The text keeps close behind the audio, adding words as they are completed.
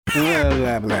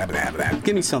Blah, blah, blah, blah.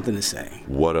 Give me something to say.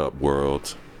 What up,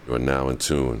 world? You are now in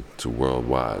tune to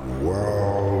Worldwide.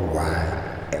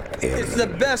 Worldwide FM. It's the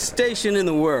best station in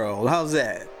the world. How's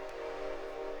that?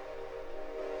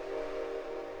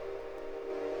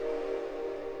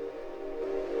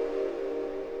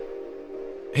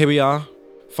 Here we are,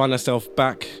 find ourselves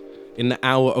back in the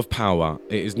hour of power.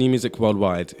 It is New Music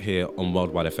Worldwide here on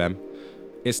Worldwide FM.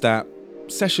 It's that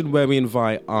session where we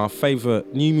invite our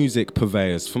favourite new music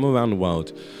purveyors from around the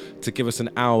world to give us an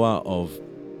hour of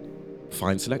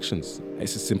fine selections.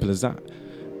 It's as simple as that.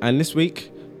 And this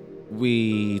week,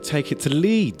 we take it to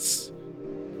Leeds,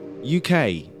 UK.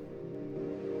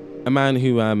 A man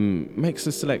who makes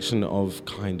a selection of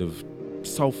kind of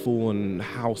soulful and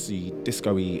housey,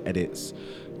 disco-y edits,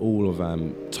 all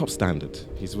of top standard.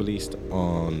 He's released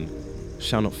on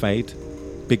Shall Not Fade,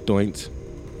 Big Doint,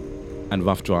 and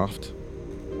Ruff Draft.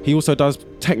 He also does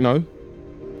techno.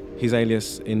 His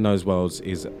alias in those worlds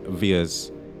is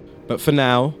Viers. But for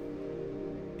now,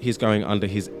 he's going under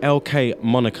his LK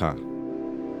moniker.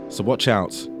 So watch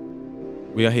out.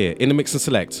 We are here in the Mix and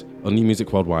Select on New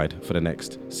Music Worldwide for the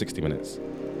next 60 minutes.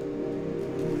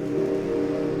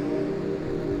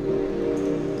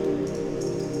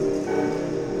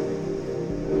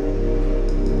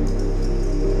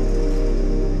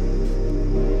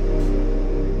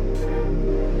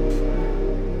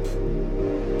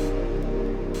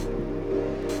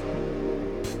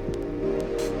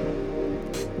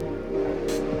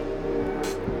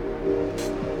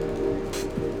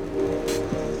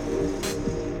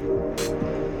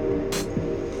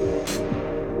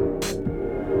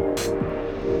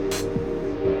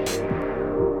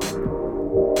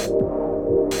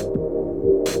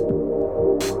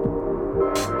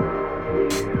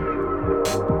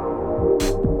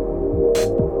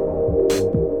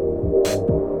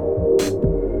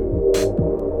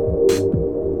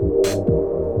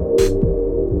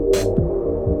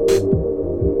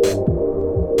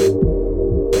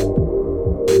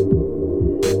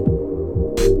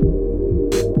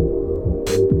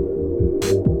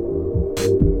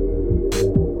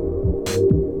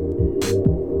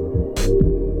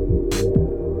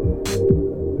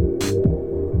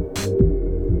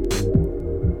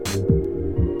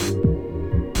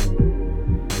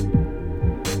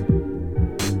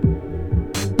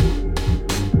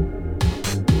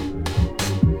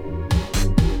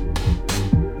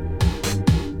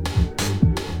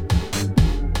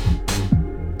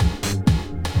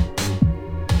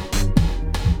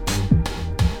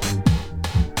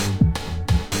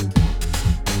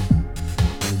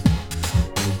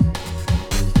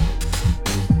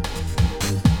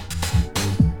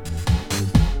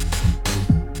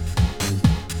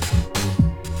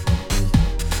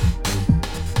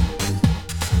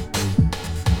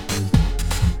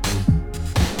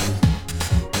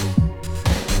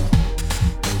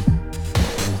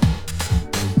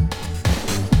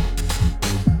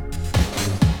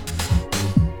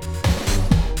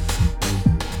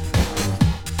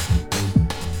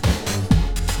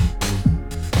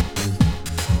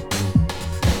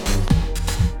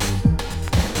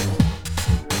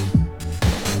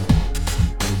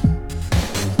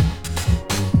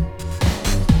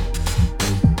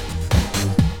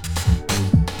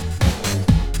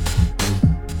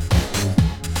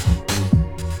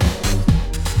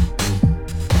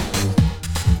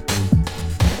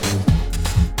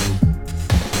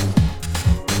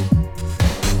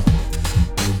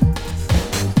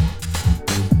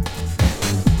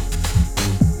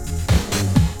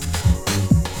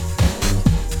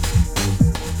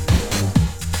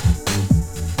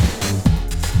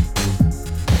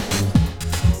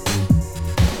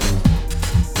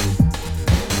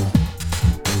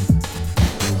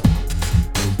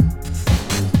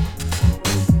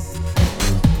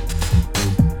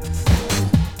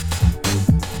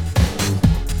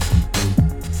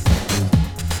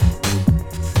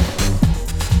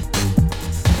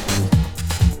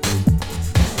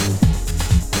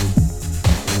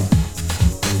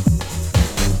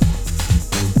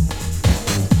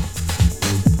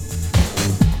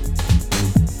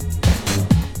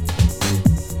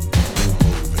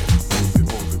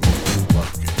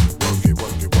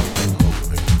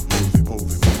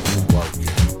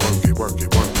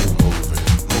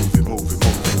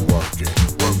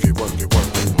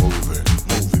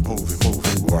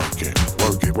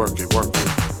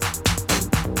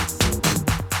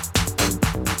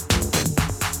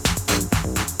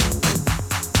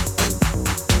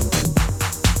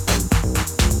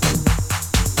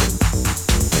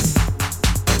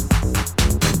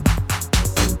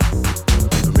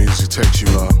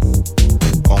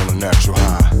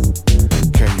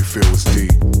 feel what's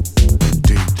deep,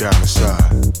 deep down inside.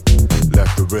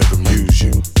 Let the rhythm use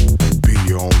you, be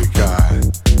your only guide.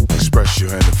 Express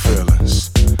your inner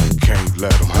feelings, can't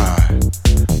let them hide.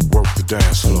 Work the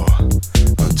dance floor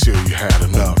until you had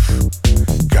enough.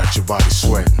 Got your body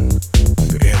sweating,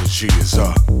 the energy is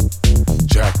up.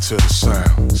 Jack to the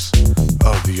sounds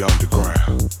of the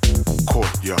underground.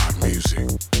 Courtyard music,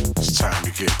 it's time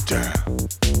to get down.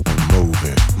 Move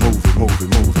it, move it, move it,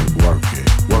 move it, work it,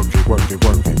 work it, work it,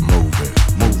 work it, move it,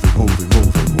 move it, move it,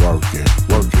 move it, work it,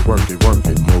 work it, work it, work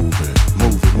it, move it,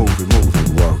 move it, move it, move it,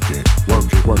 work it,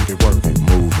 work it, work it, work it,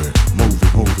 move it, move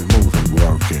it, move it, move it,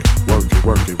 work it, work it,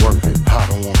 work it, work it. I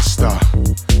don't wanna stop,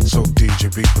 so DJ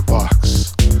beat the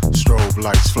box. Strobe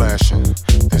lights flashing,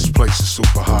 this place is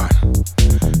super hot.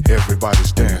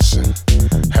 Everybody's dancing,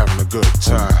 having a good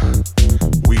time.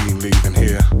 We ain't leaving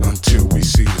here until we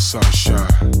see the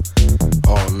sunshine.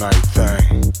 All night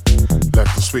thing, let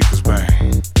the speakers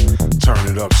bang. Turn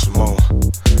it up some more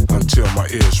until my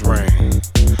ears ring.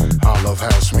 I love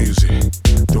house music,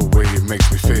 the way it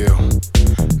makes me feel.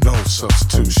 No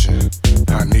substitution,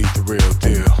 I need the real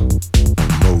deal.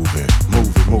 Move it,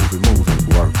 move it, move it, move it,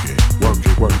 work it, work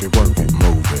it, work it, work it,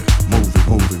 move it, move it,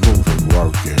 move it, move it,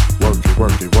 work it, work it,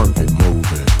 work it, work it, move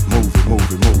it, move it, move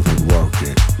it, move it, work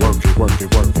it, work it, work it,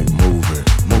 work it, move it,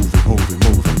 move it, move it,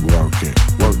 move it, work it,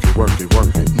 work it, work it,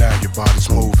 work it. Now your body's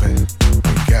moving,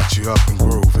 we got you up and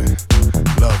grooving,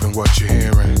 loving what you're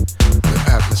hearing. The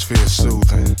atmosphere's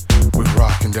soothing, we're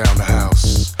rocking down the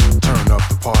house. Turn up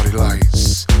the party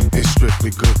lights, it's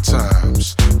strictly good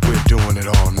times. We're doing it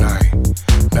all night.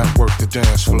 Now work the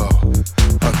dance floor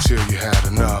until you had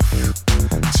enough.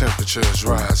 Temperature's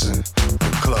rising,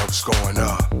 the club's going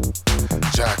up.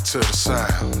 Jack to the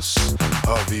sounds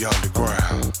of the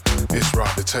underground. It's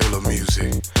Robert Taylor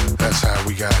music, that's how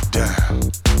we got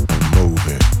down. Move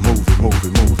it, move it, move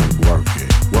it, move it, work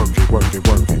it, work it, work it,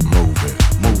 work it, move it,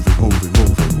 move it, move it,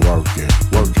 move it, work it,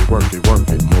 work it, work it, work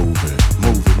it, move it,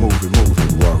 move it, move it, move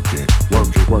it, work it,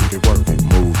 work it, work it, work it,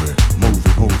 move it, move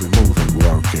it, move it, move it,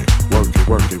 work it, work it,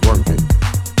 work it, work it.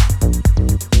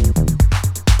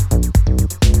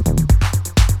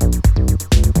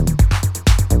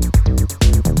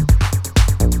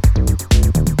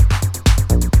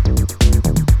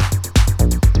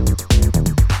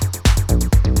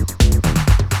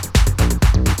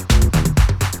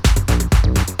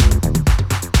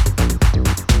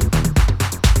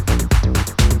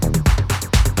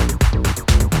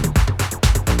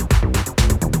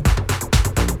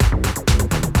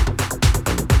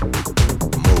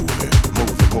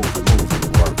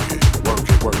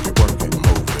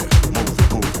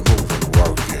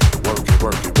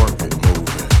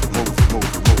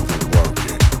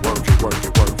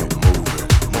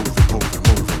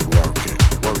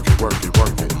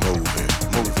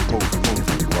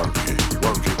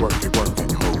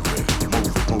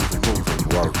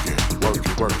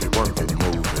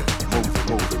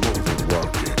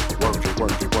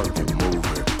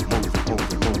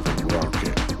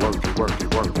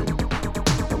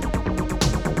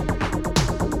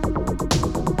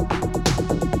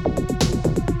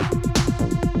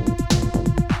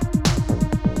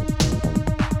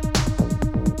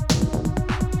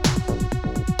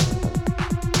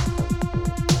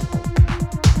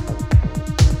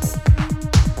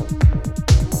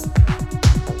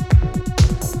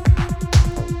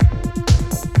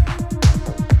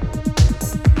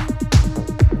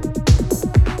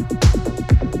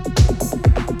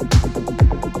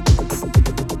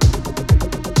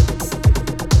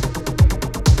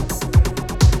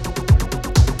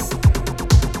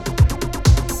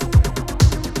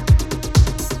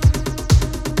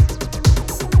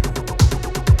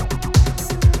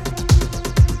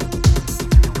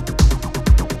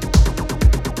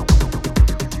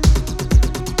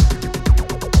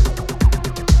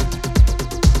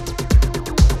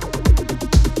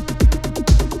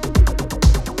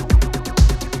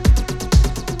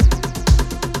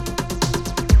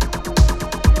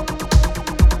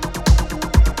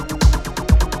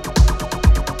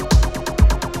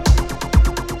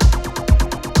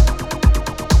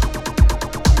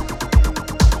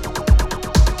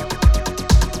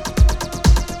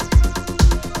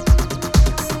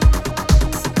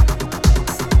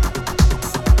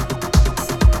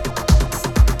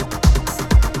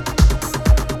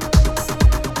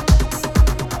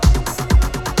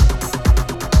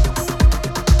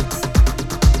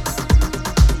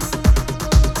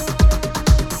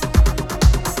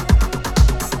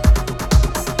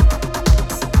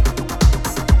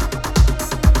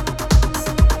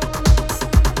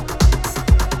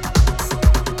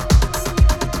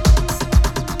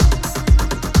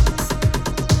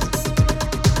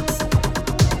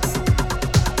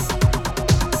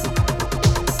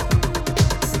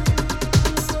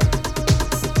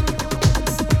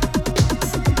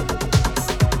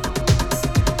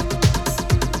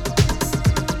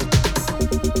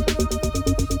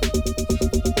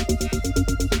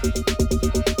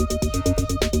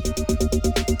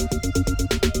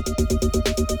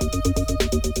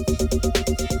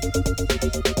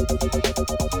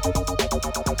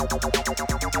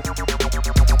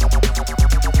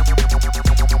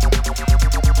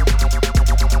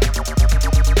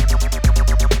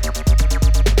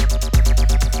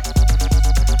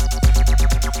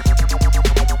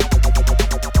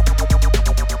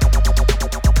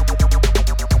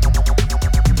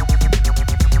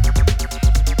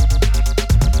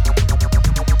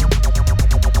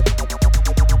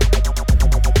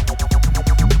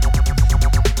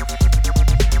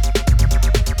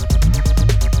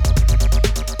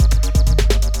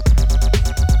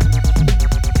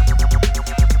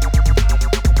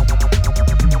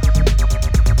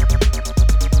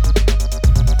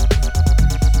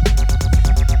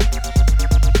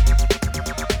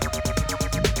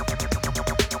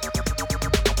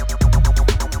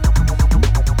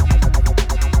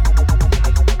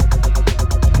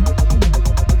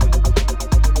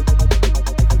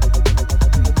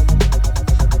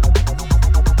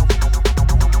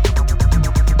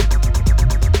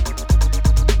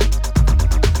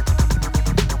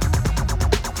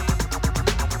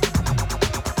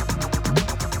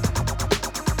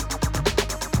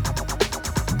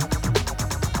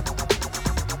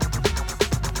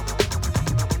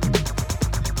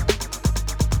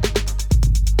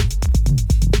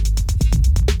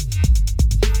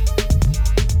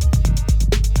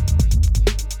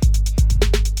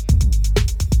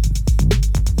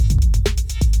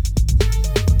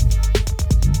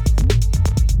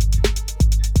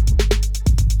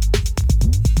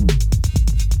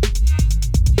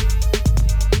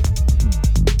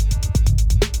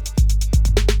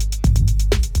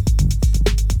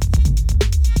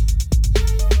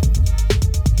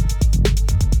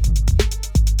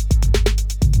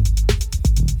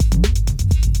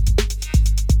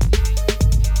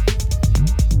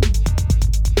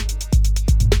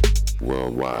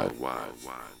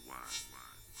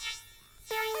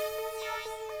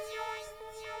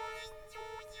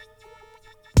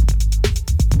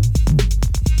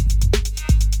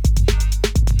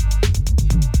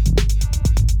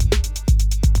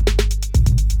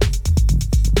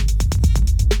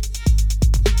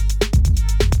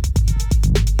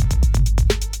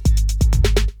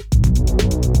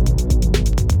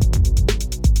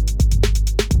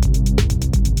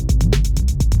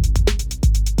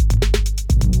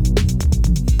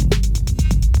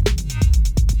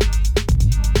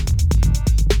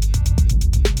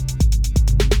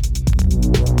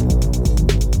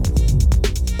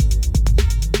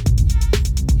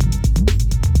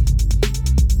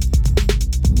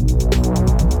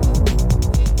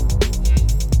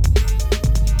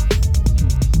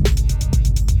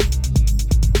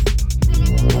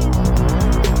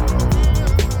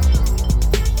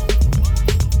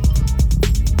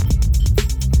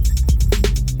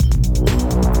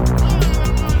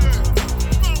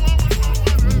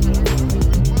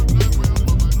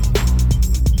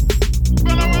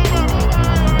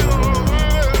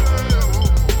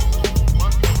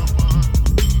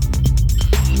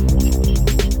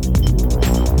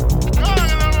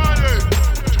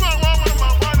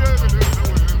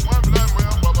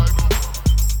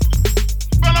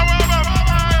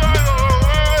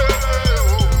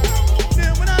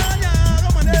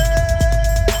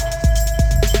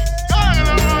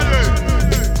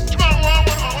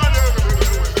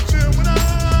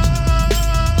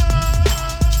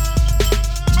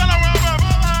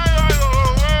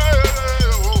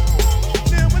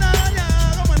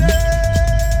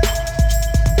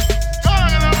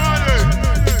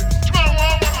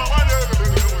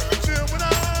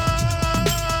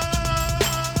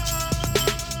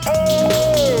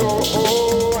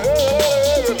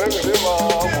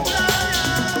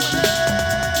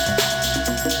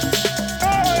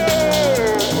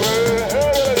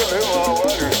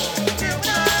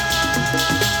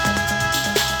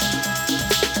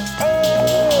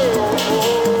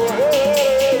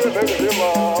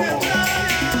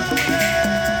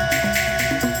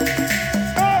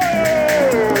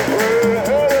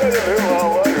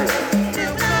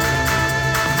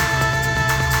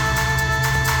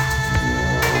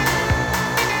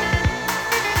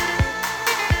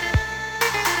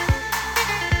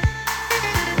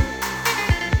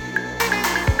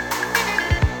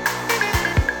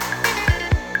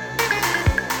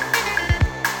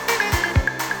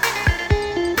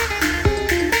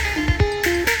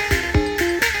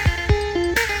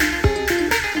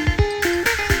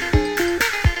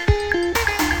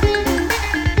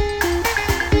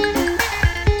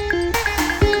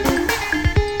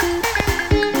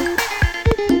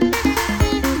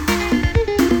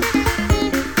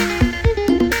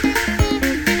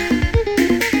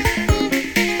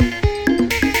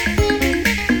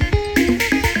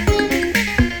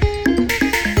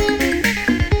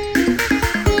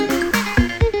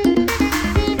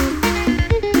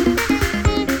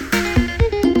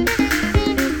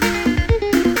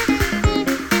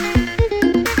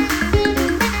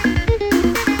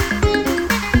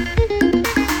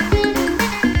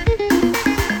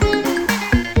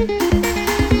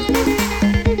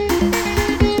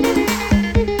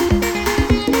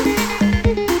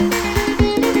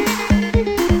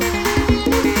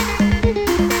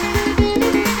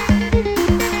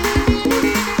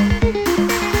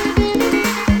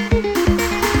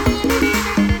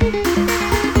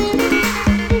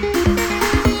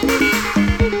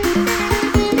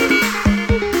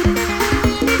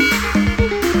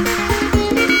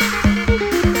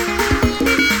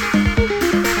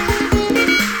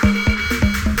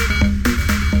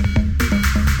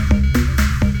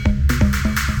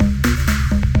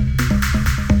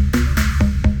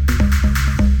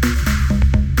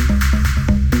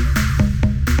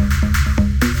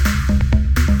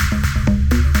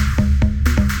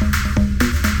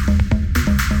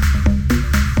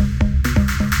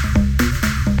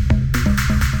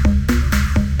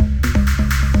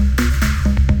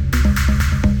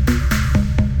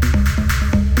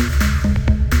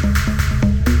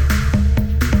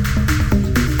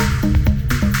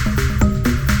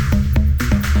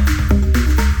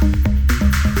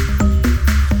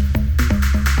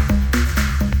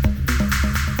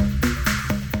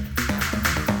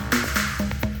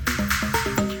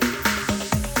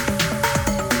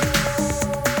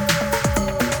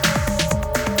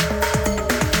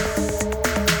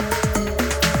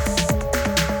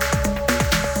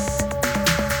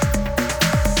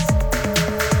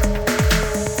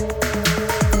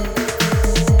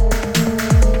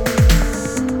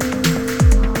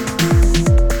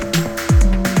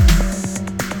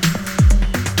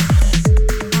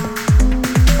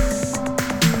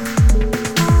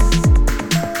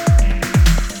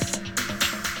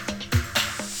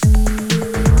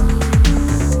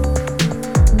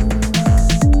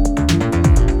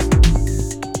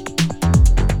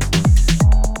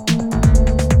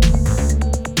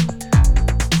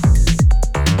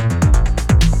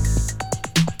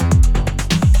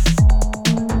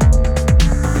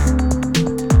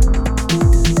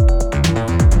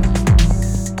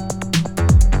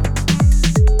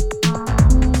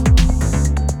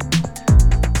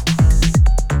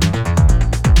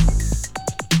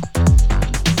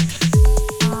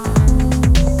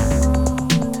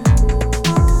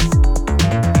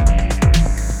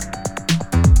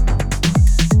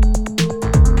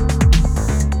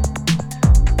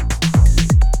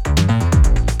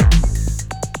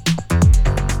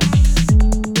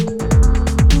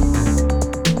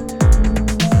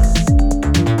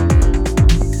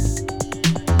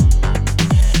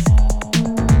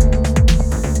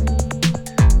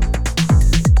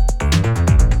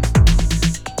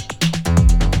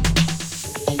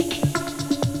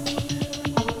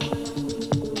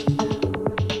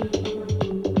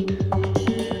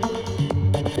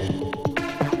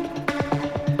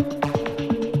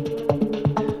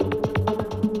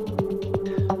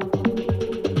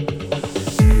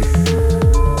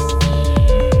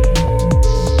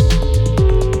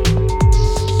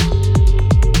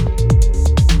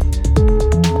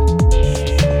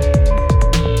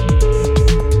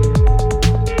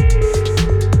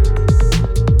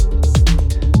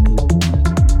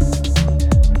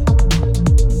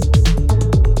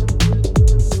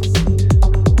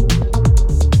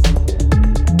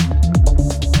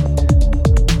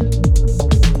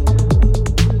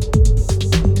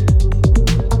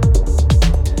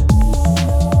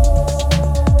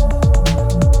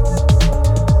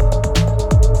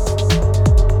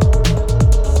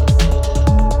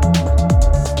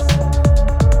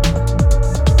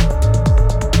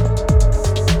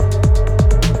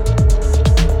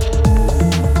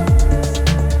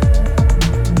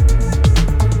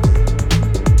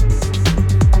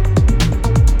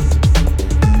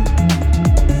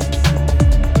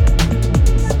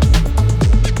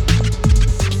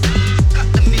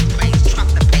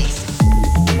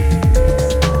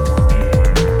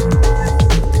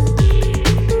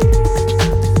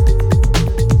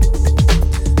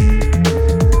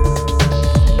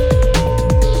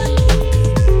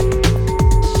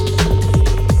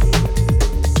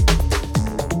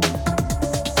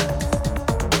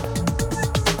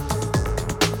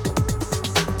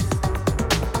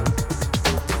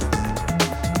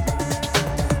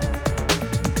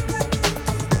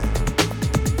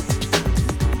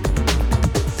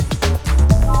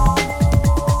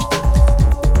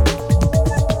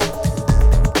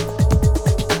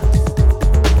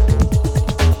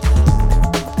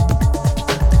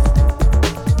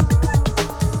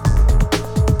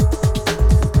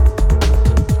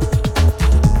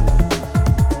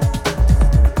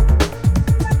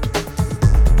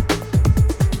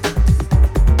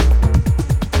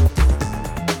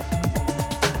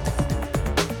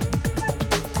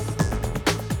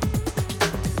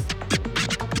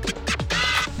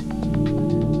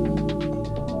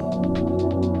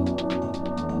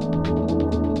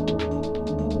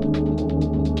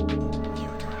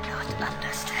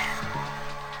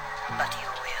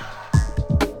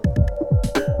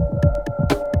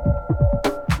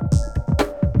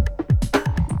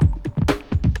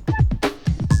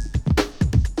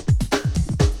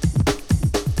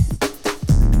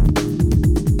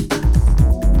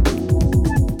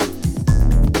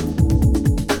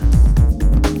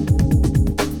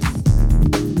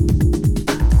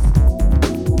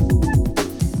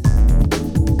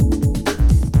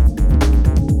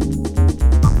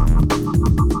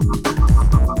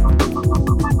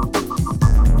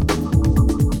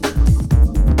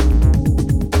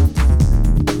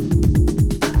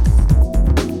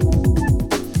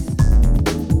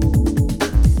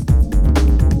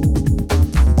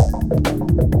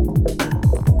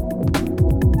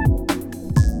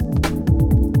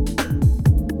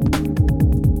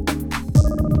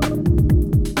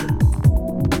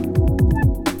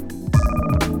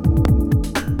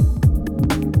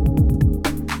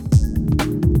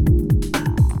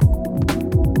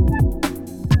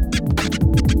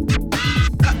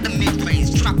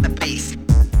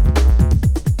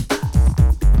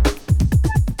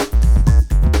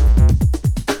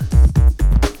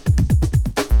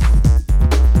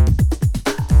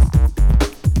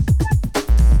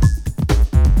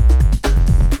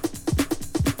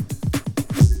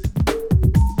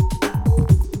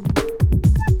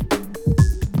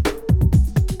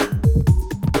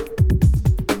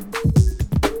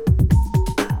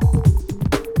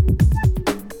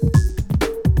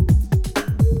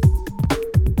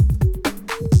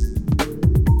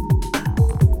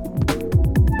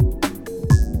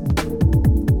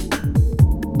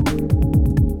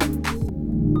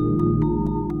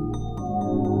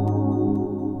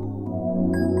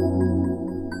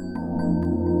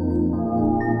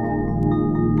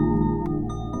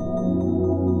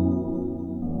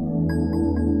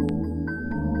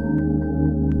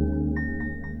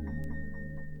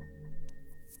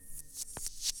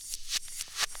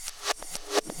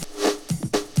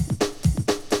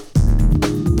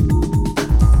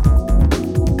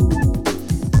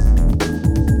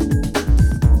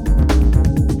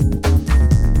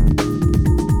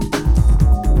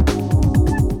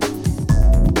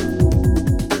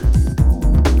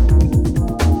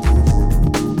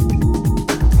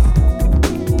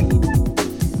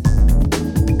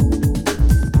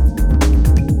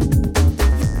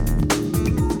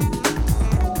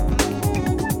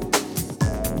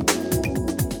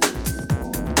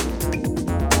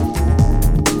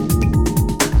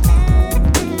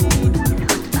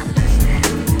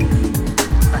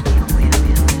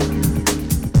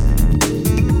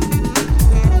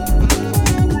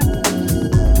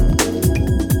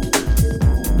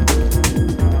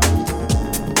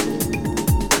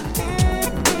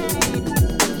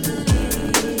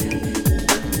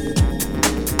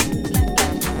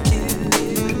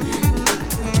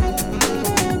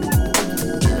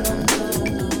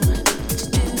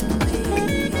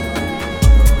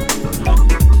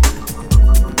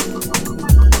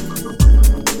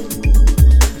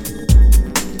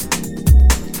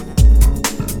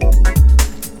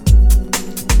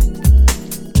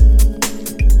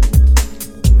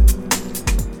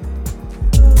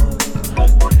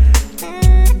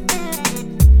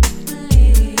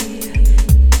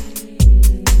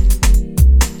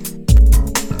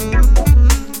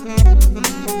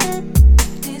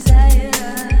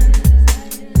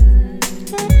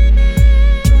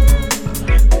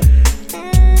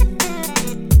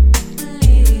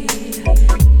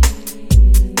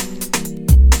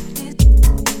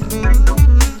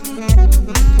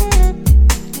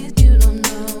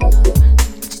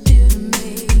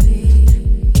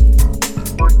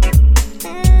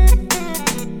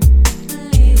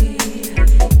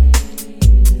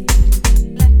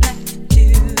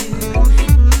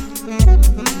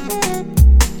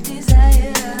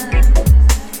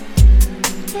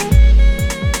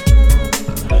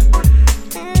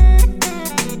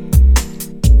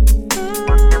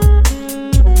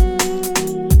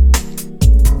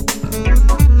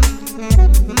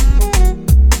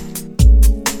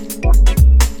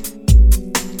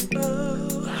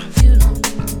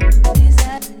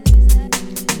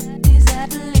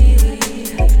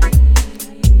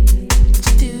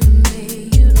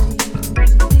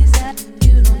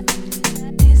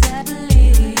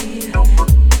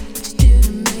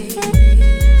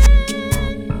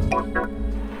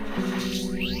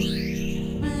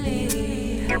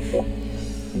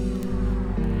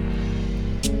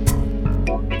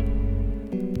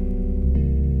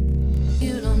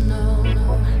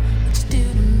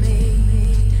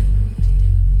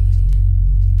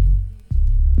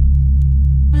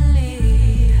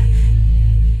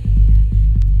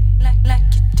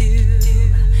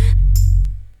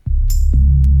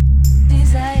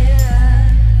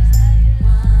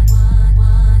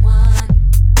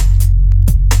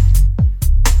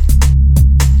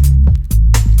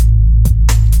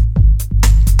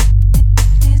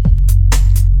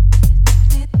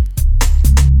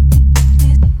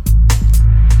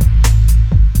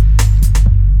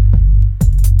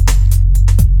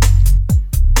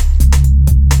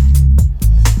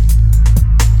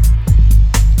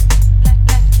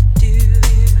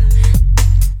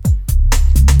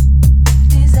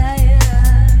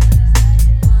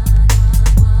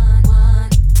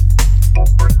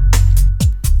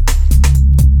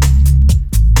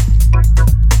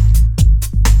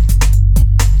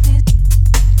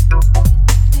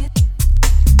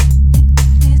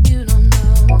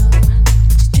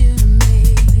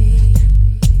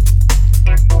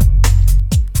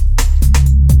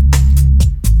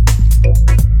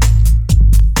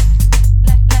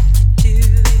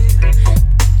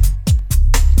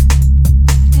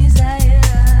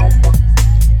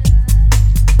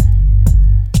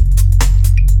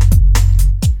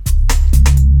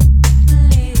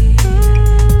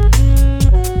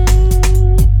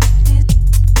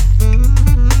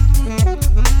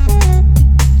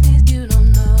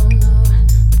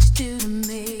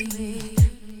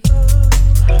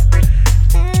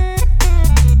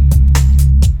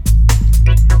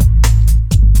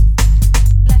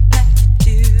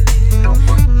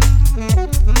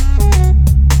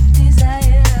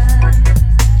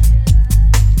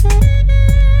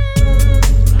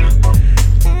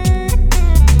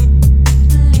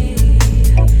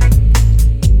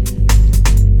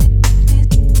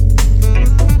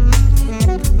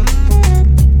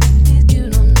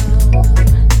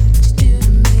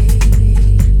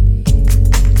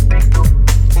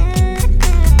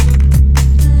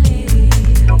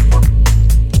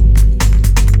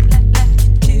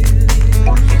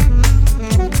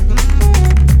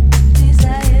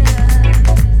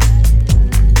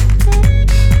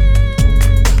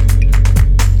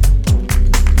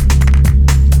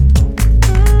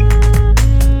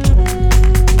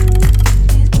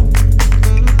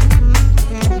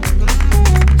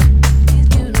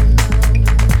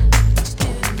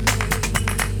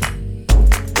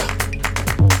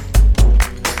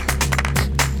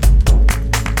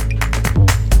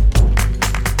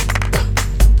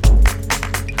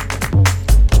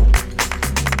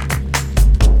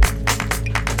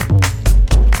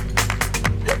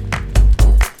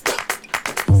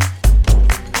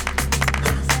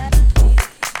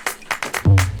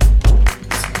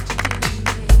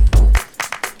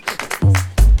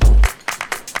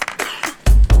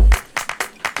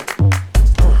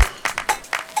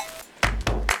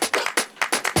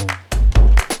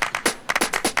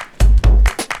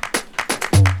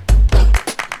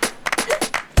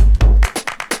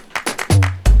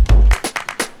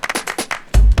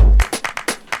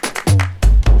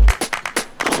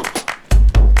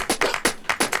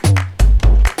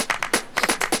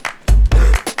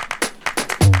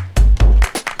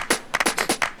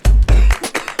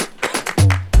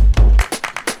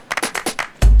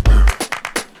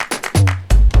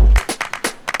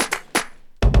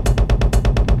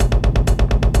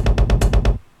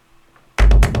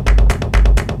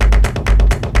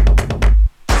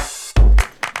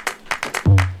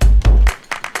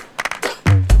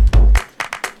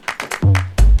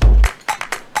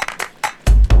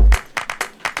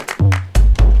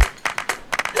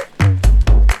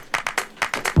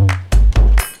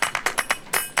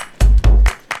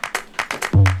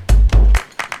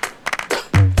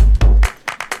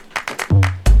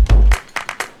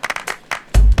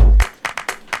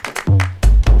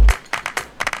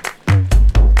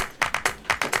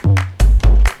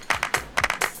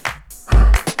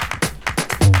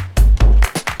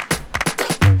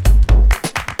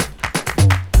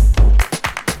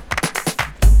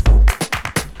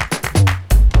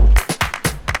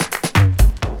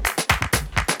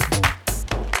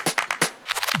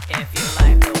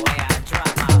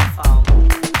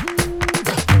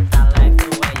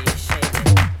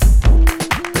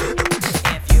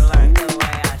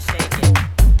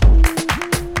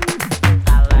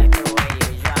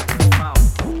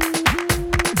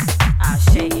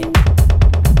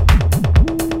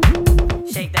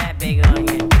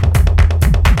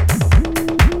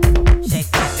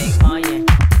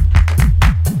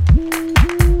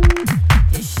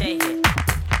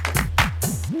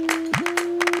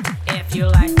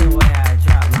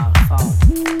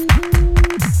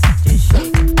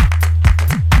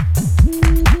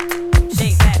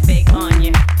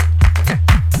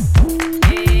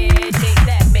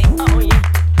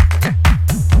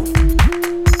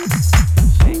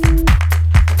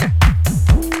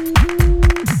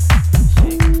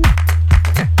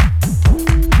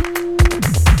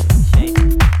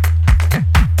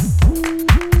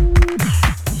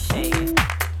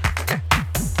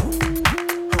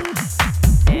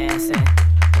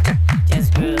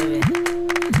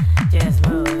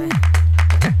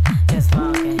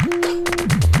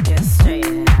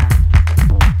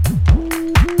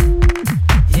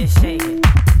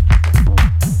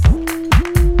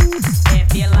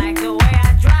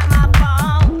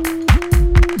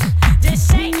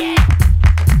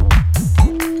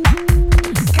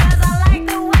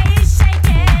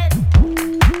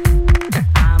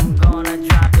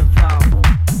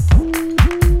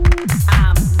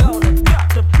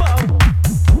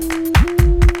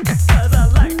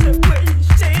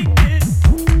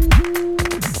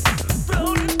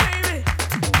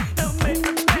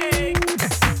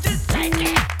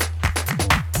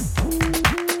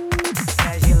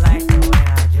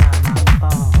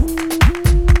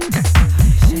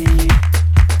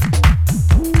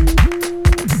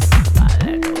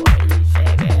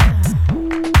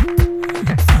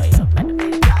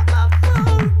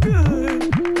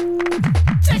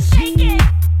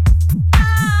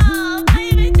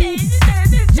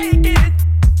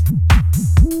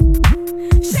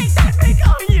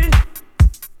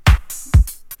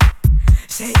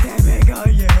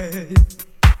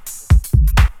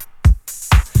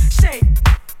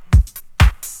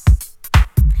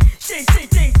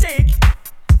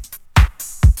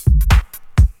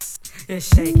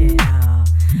 Just shake it,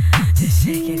 just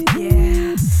shake it,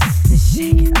 yeah. Just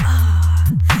shake it,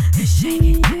 just shake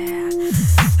it, yeah.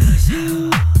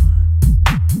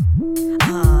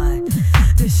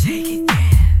 Just shake it,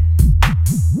 yeah.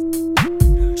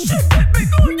 Shake that big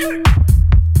onion.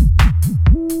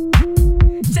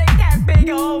 Shake that big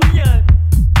onion.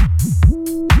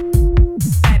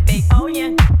 That big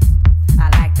onion. I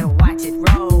like to watch it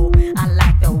roll. I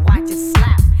like to watch it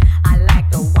slap. I like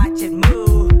to watch it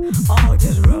move. Oh,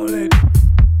 just roll it.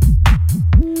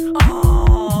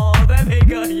 Oh, that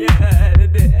big onion.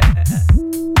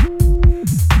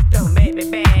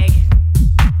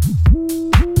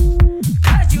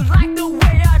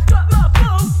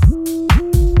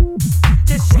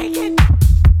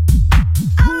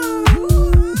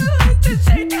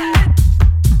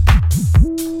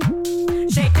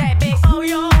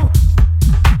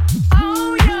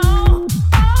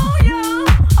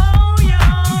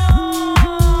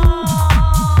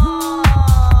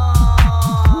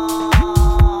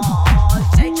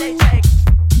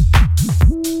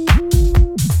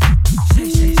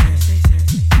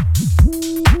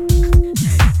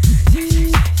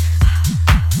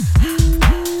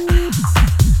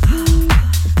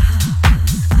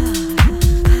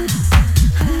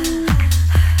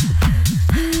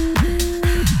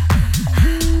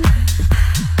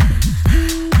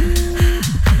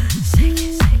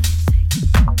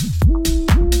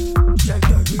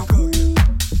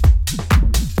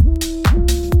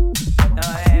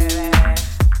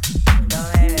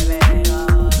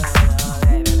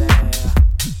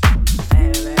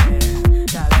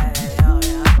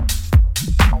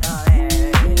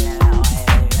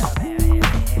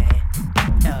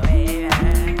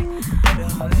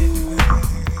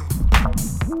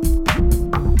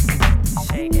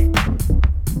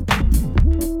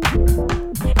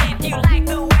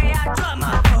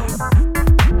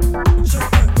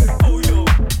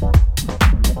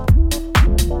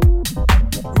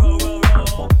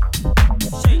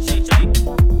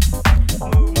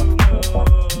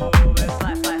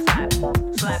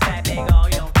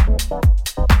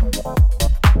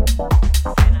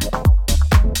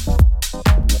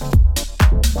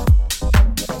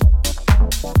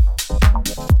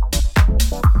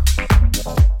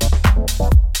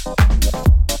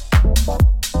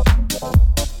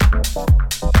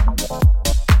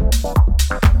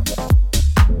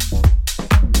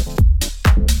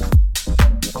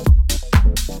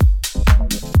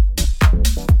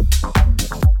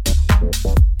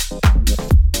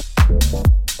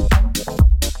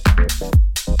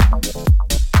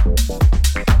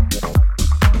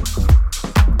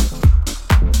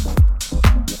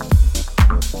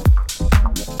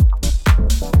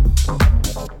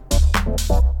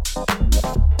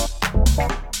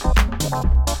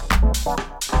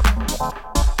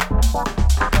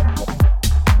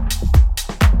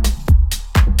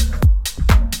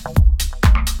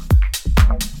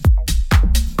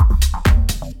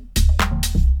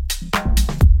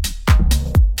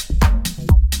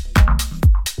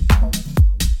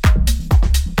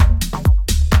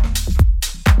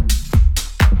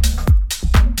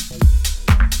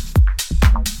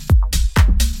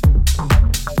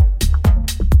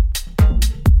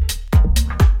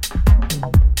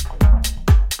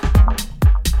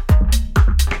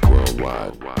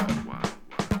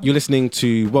 You're listening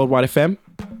to Worldwide FM,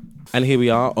 and here we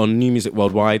are on New Music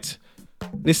Worldwide,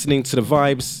 listening to the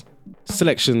vibes,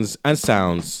 selections, and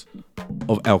sounds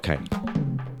of LK.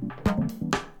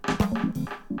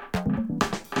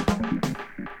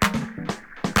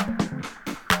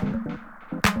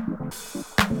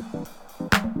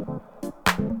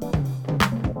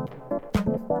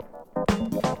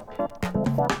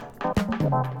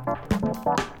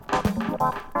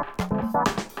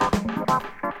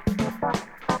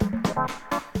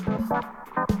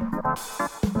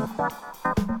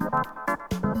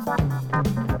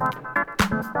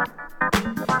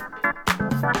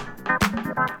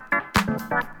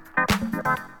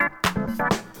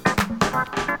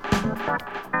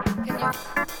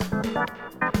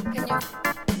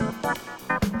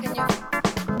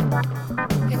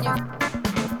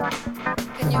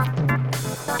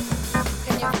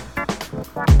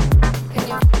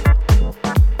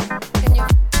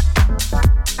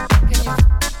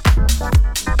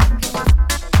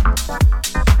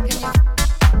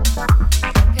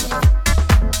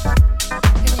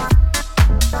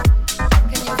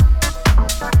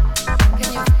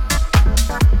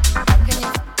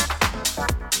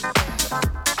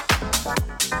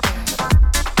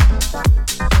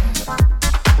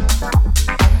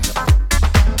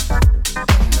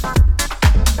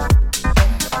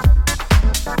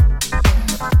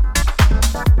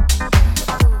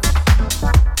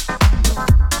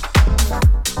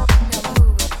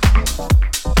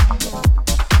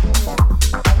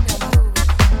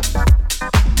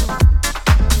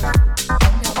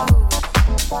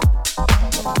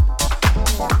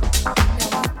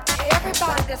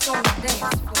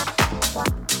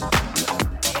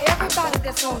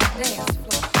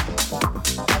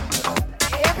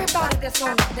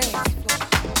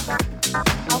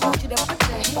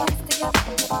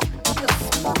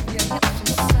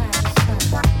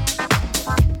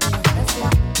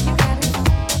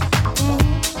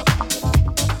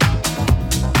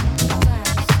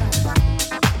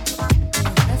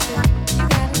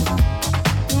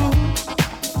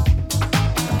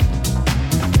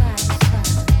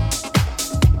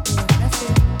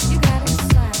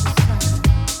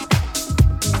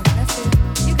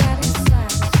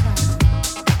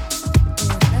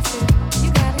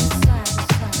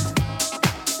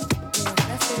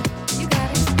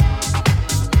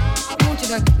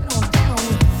 Like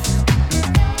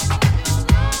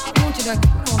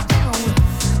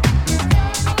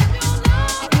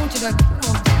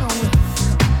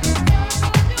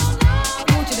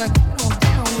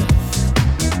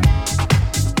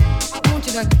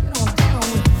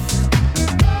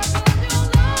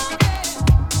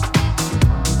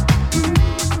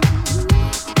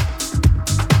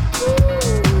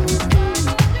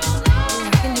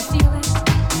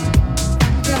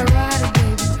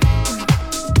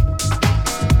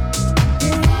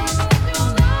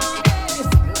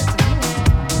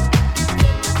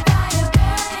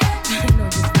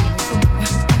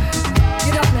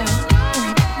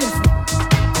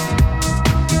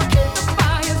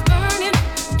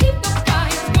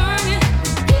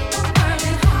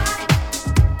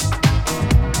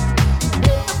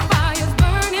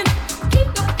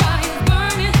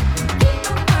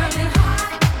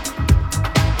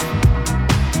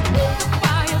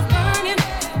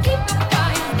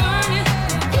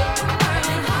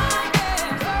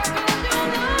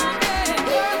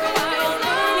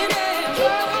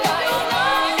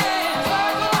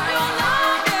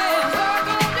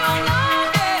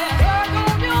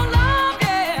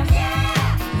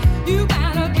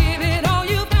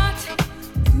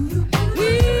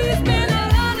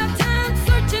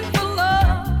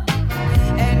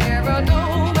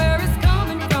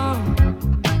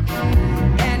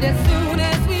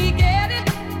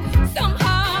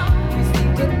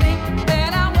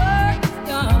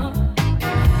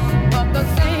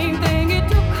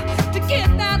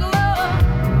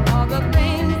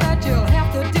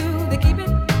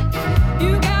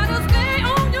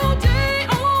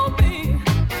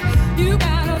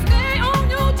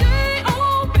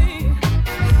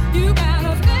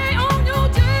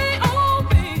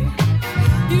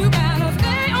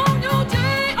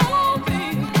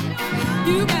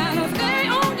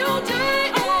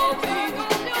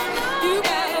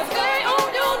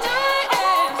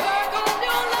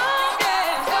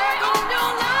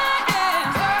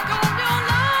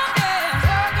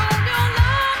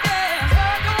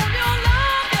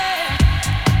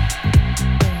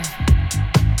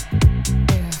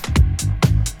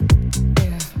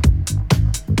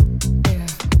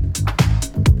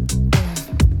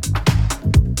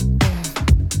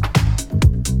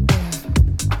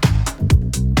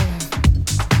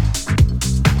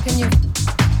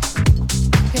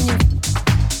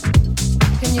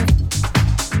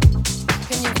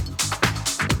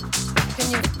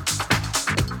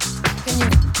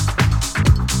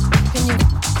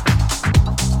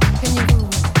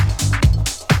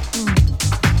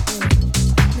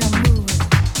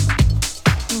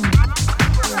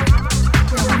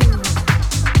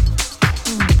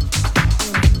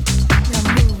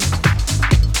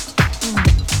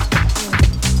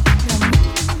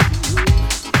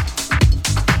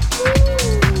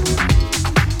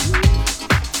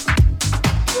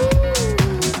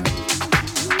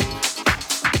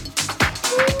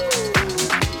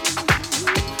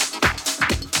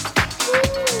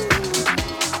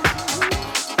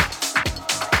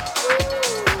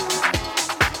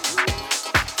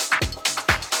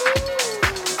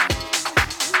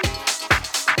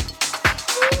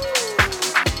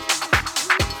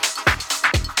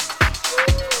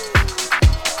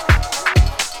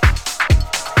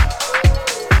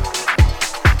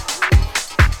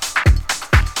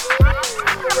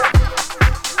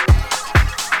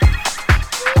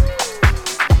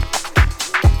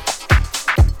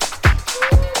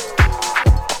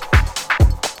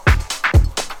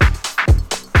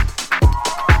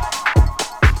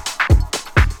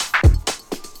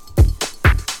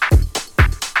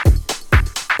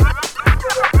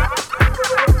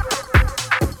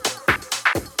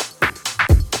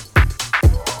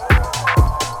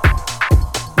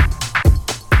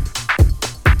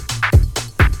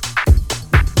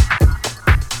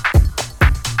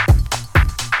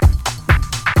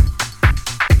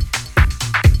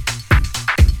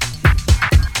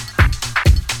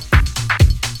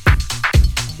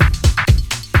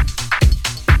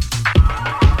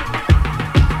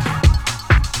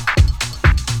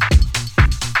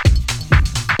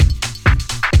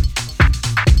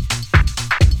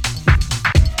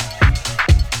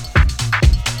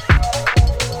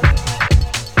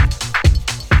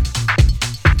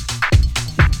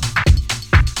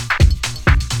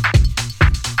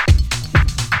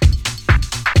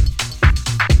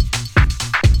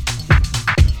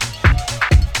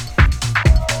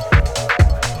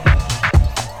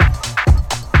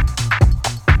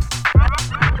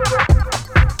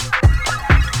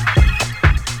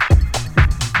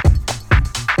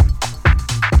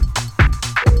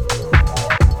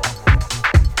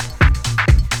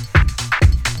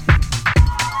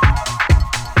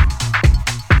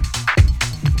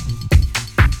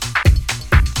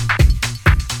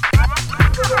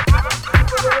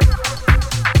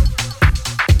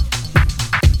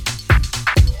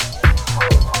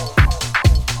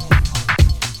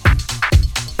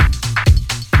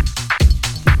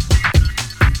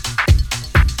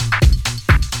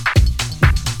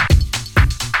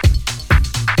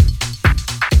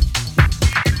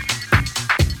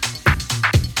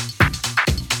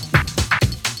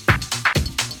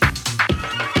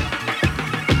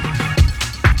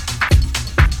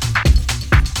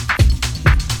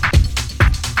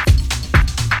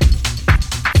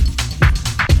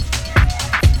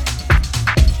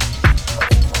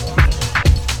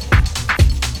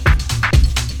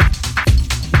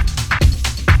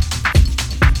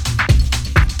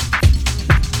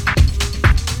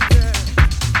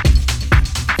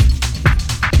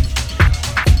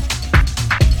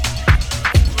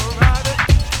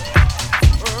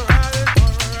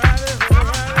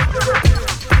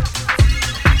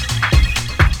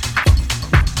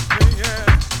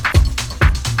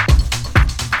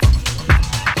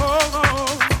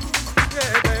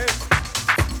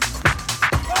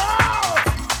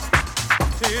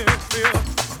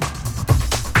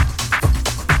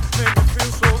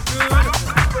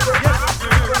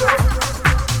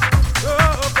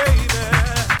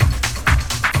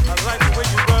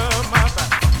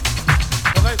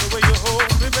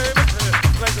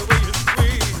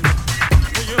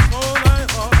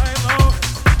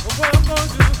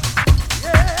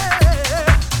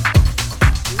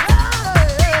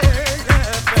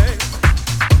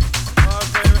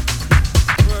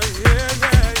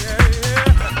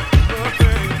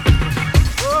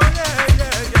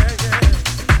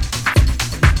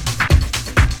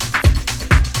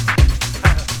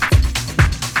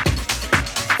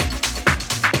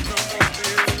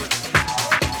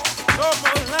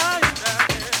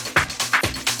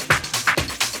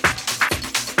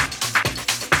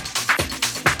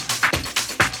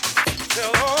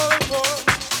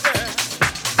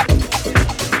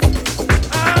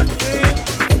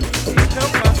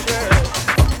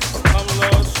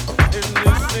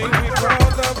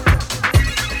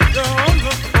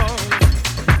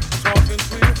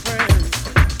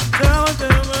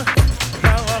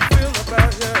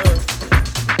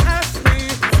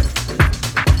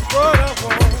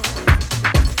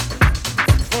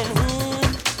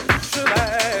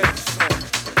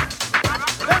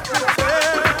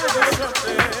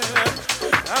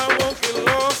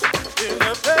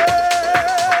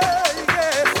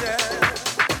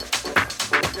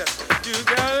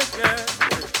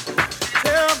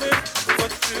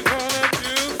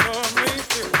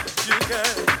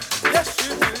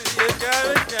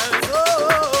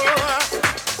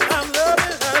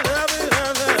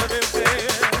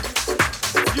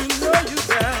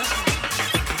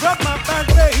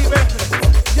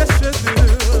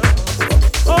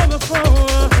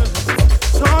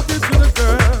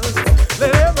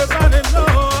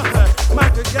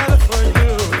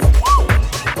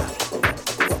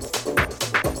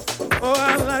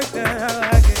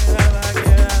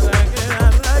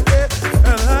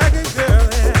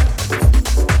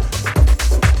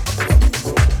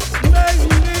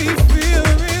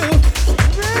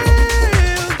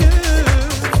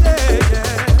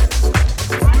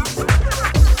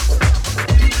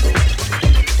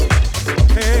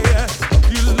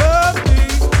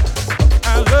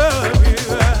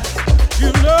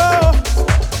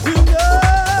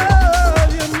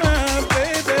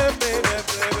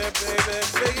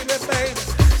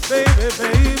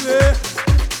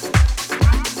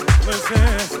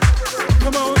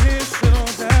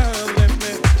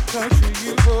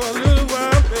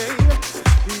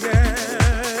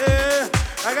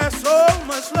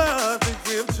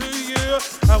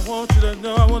want you to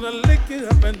know I wanna lick it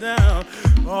up and down,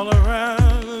 all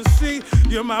around. See,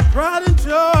 you're my pride and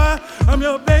joy. I'm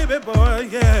your baby boy,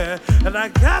 yeah. And I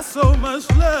got so much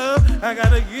love I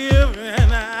gotta give,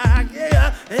 and I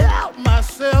can't help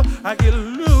myself. I get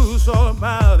loose all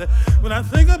about it. When I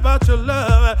think about your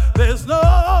love, there's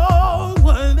no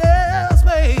one else,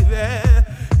 baby.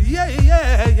 Yeah,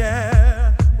 yeah,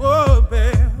 yeah. Whoa,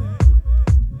 baby.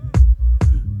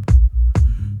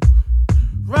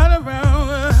 Run around.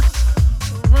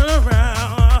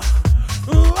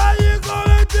 What you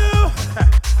gonna do?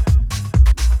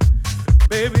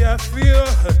 Baby, I feel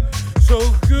so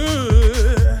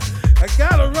good. I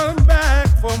gotta run back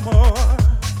for more.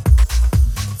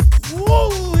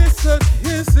 Ooh, it's the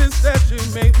kisses that you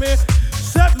make me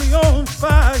set me on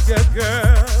fire,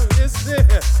 girl. It's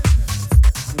it.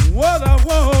 What I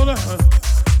want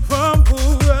from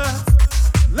you.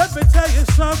 Let me tell you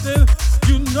something.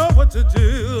 You know what to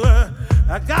do.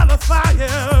 I got a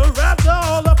fire wrapped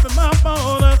all up in my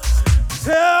bone.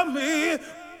 Tell me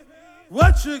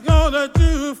what you gonna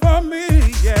do for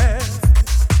me, yeah.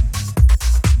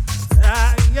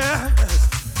 Yeah.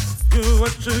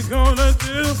 What you gonna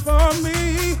do for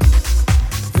me?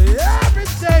 Every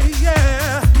day,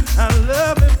 yeah. I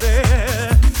love it,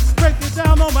 baby. Break it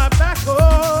down on my back,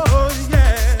 oh,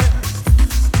 yeah.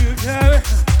 You got it,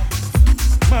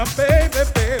 my baby,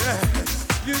 baby.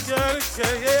 You got it,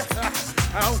 yeah.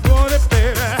 I want it,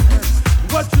 baby.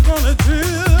 What you gonna do?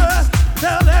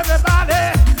 Tell everybody.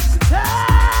 Tell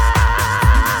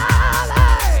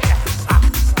it.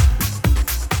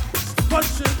 What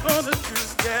you gonna do?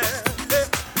 Yeah.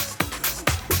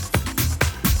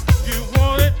 You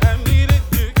want it, I need it.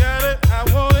 You got it, I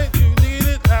want it. You need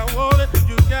it, I want it.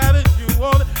 You got it, you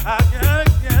want it. I got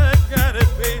it, got it,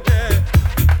 baby.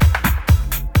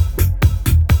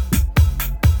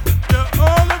 You're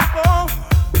on the phone,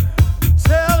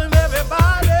 telling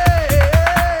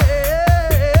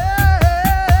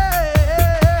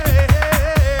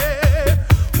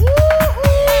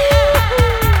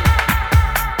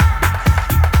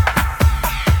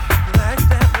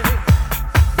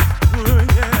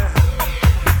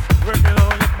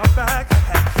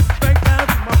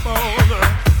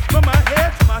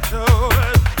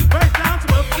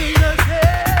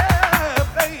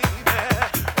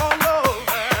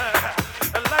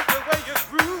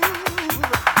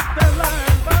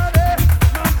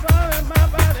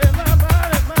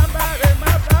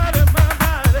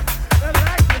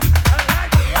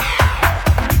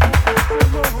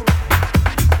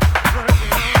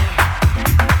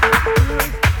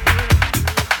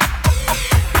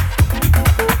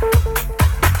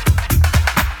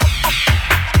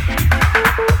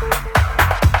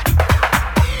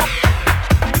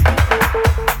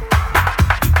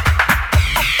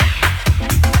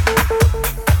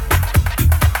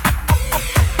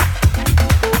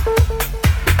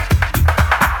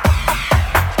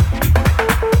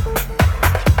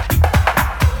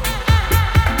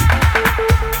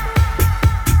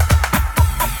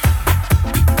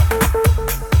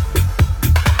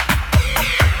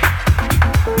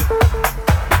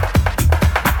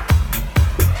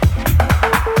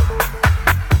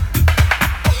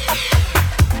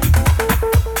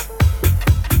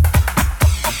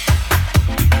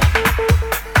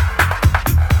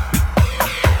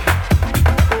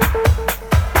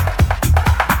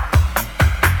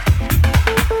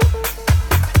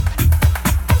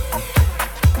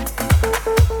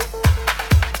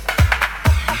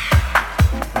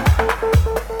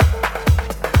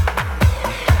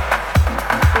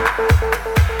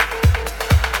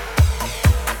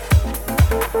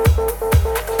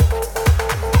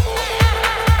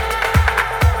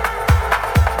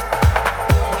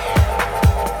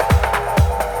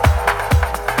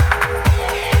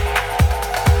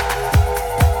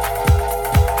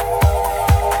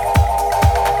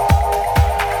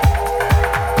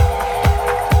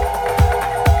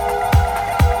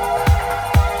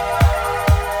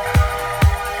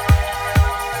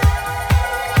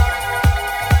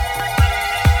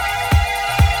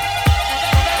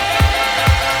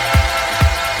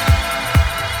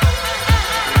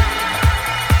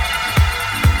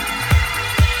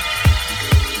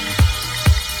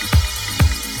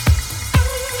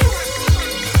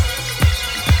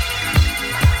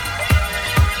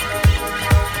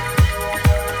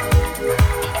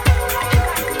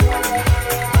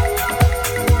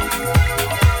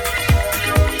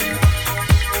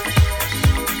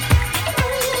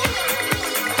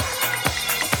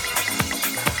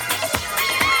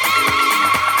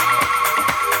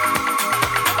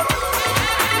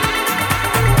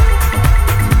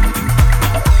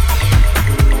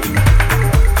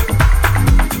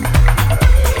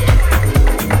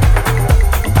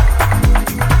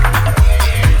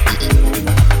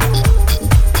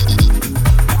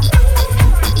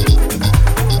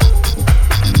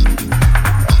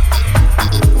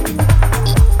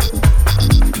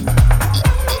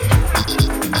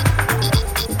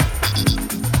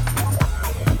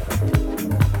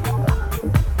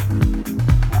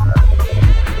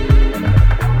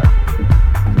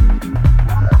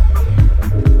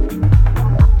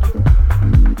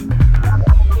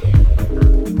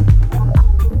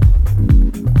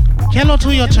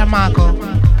tuyo, chamaco.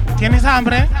 ¿Tienes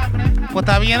hambre? Pues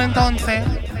está bien entonces.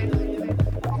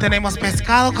 Tenemos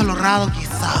pescado colorado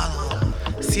guisado,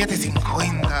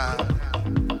 $7.50.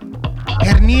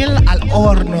 Pernil al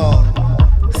horno,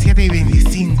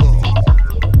 $7.25.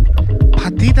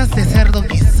 Patitas de cerdo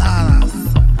guisadas,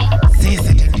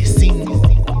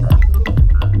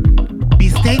 $6.75.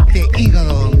 Bistec de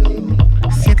hígado,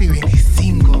 $7.25.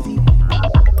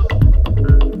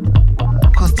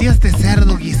 Costillas de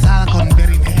cerdo guisada con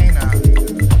berenjena,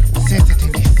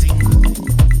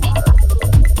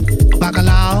 $6.75.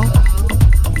 Bacalao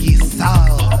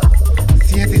guisado,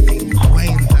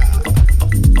 $7.50.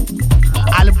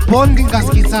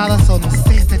 Albóndigas guisadas son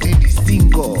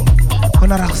 $6.75.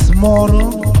 Con arroz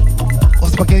moro o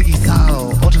espagueti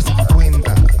guisado,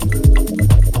 $8.50.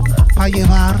 Para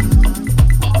llevar,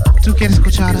 ¿tú quieres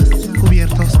cucharas?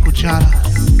 Cubiertos, cucharas.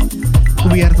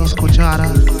 Cubiertos,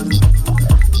 cucharas.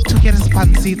 ¿Tú quieres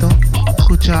pancito?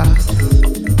 Cucharas.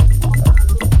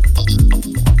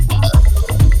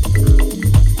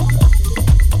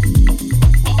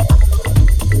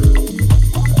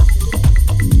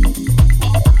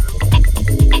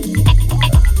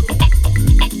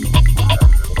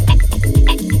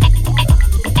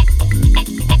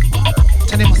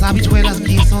 Tenemos habichuelas,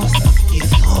 guisos y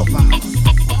sopas.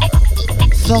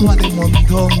 Sopa de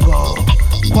mondongo,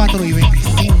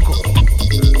 $4.25.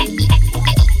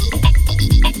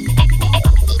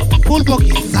 Pulpo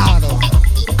guisado,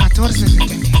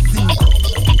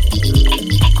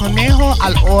 $14.75. Conejo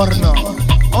al horno,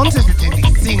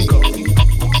 $11.75.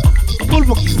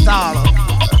 Pulpo guisado,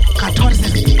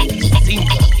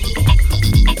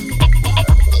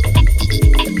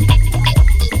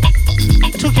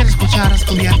 $14.75. ¿Tú quieres cucharas,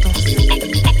 cubiertos?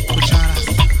 Cucharas.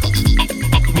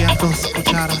 Cubiertos,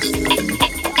 cucharas.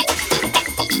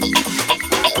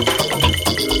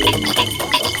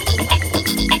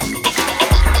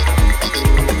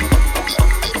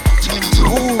 Tenemos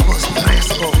jugos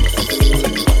frescos.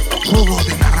 Jugo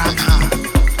de naranja.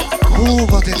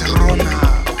 Jugo de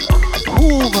terrona.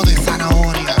 Jugo de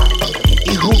zanahoria.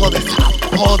 Y jugo de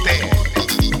zapote.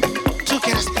 ¿Tú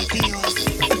quieres pitillos?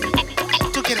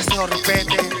 ¿Tú quieres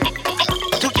sorbete?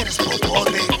 ¿Tú quieres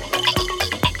popote?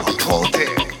 Popote.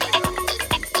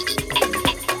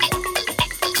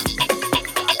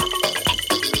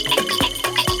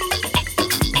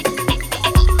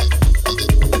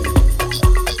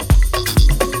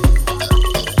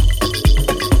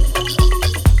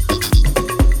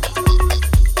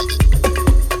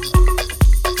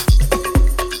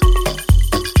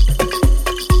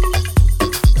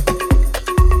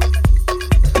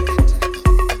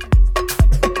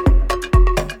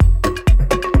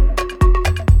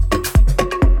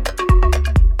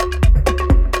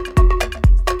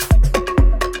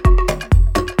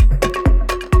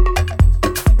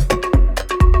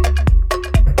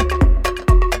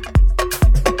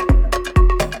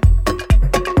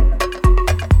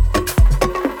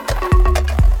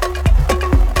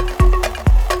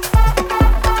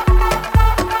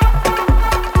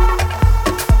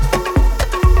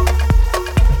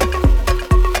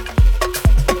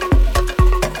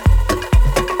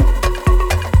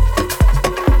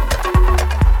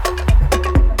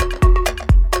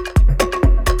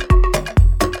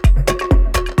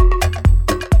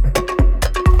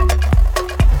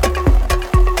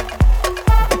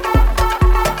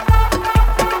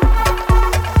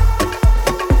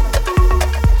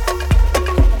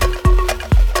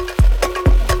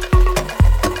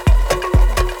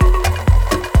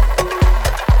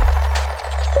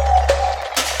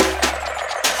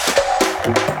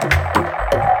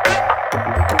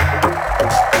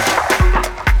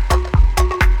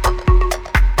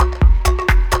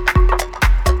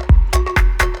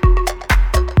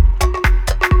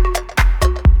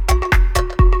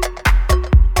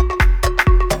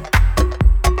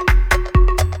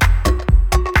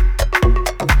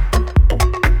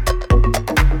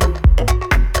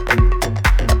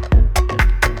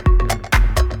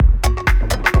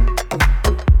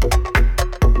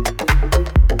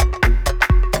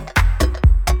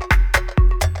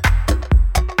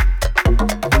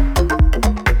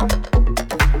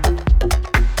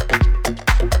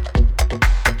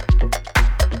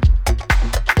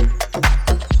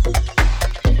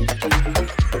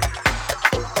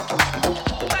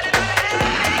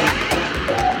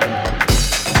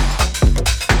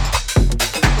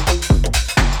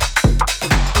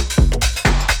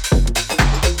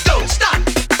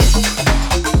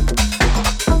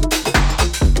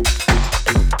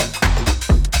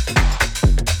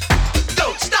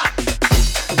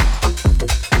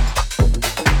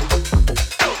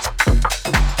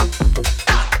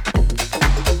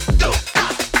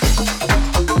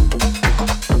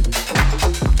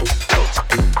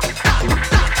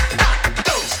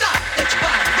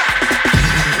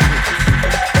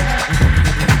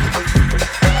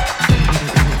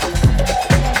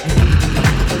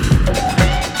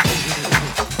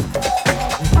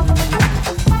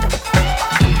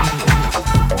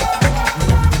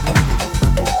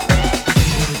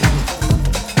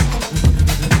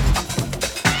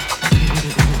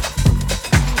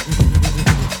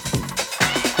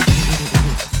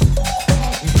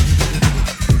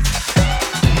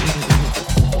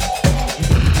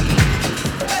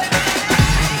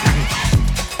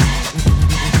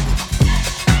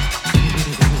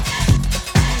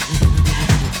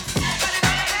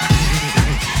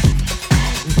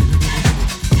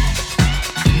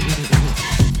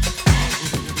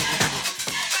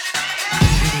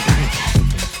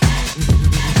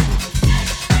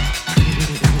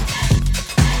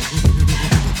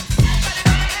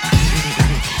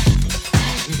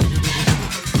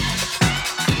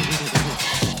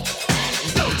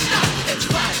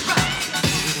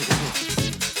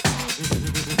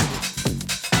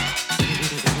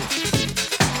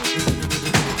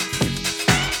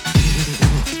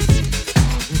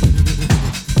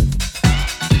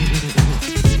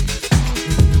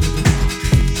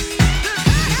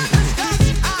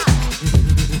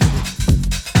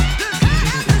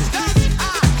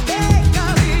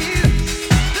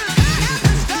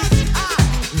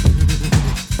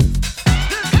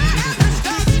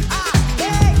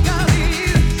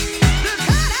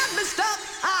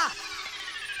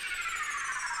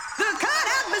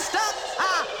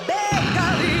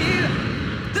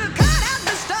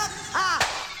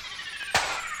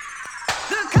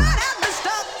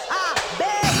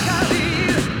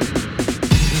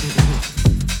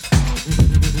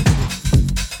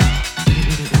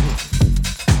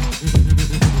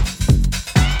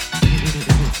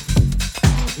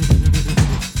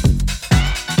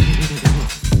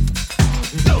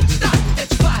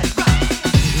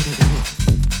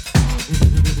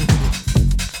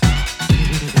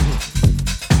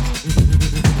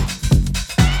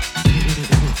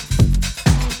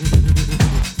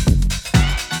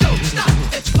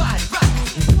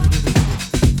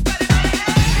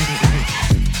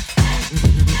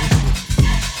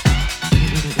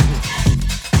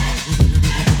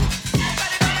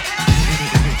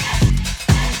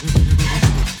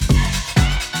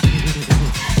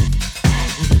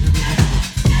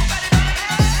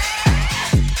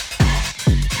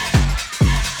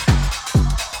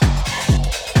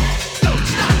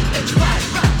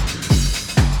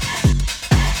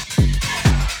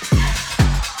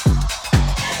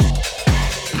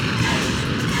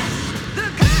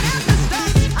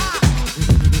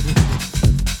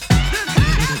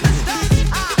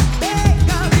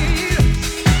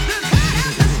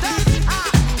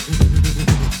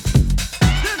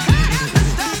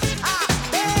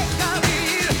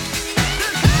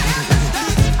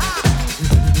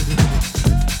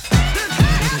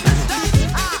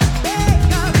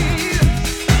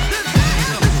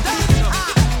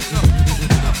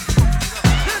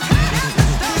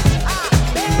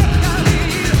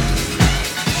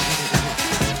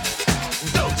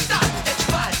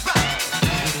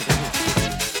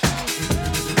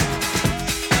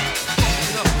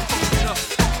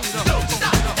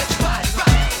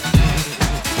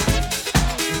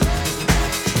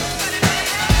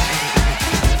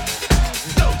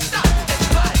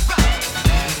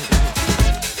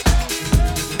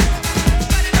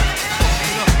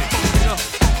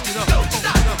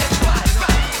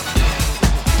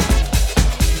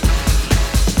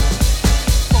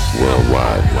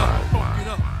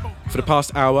 For the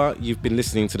past hour, you've been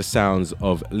listening to the sounds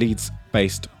of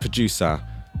Leeds-based producer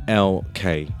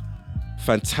LK.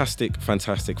 Fantastic,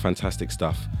 fantastic, fantastic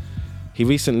stuff. He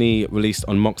recently released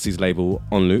on Moxie's label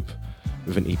On Loop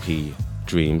with an EP,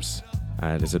 Dreams,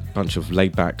 and there's a bunch of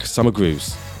laid-back summer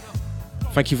grooves.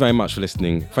 Thank you very much for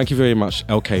listening. Thank you very much,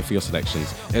 LK, for your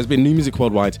selections. It has been New Music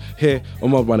Worldwide here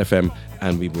on Worldwide FM,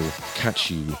 and we will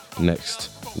catch you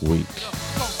next week.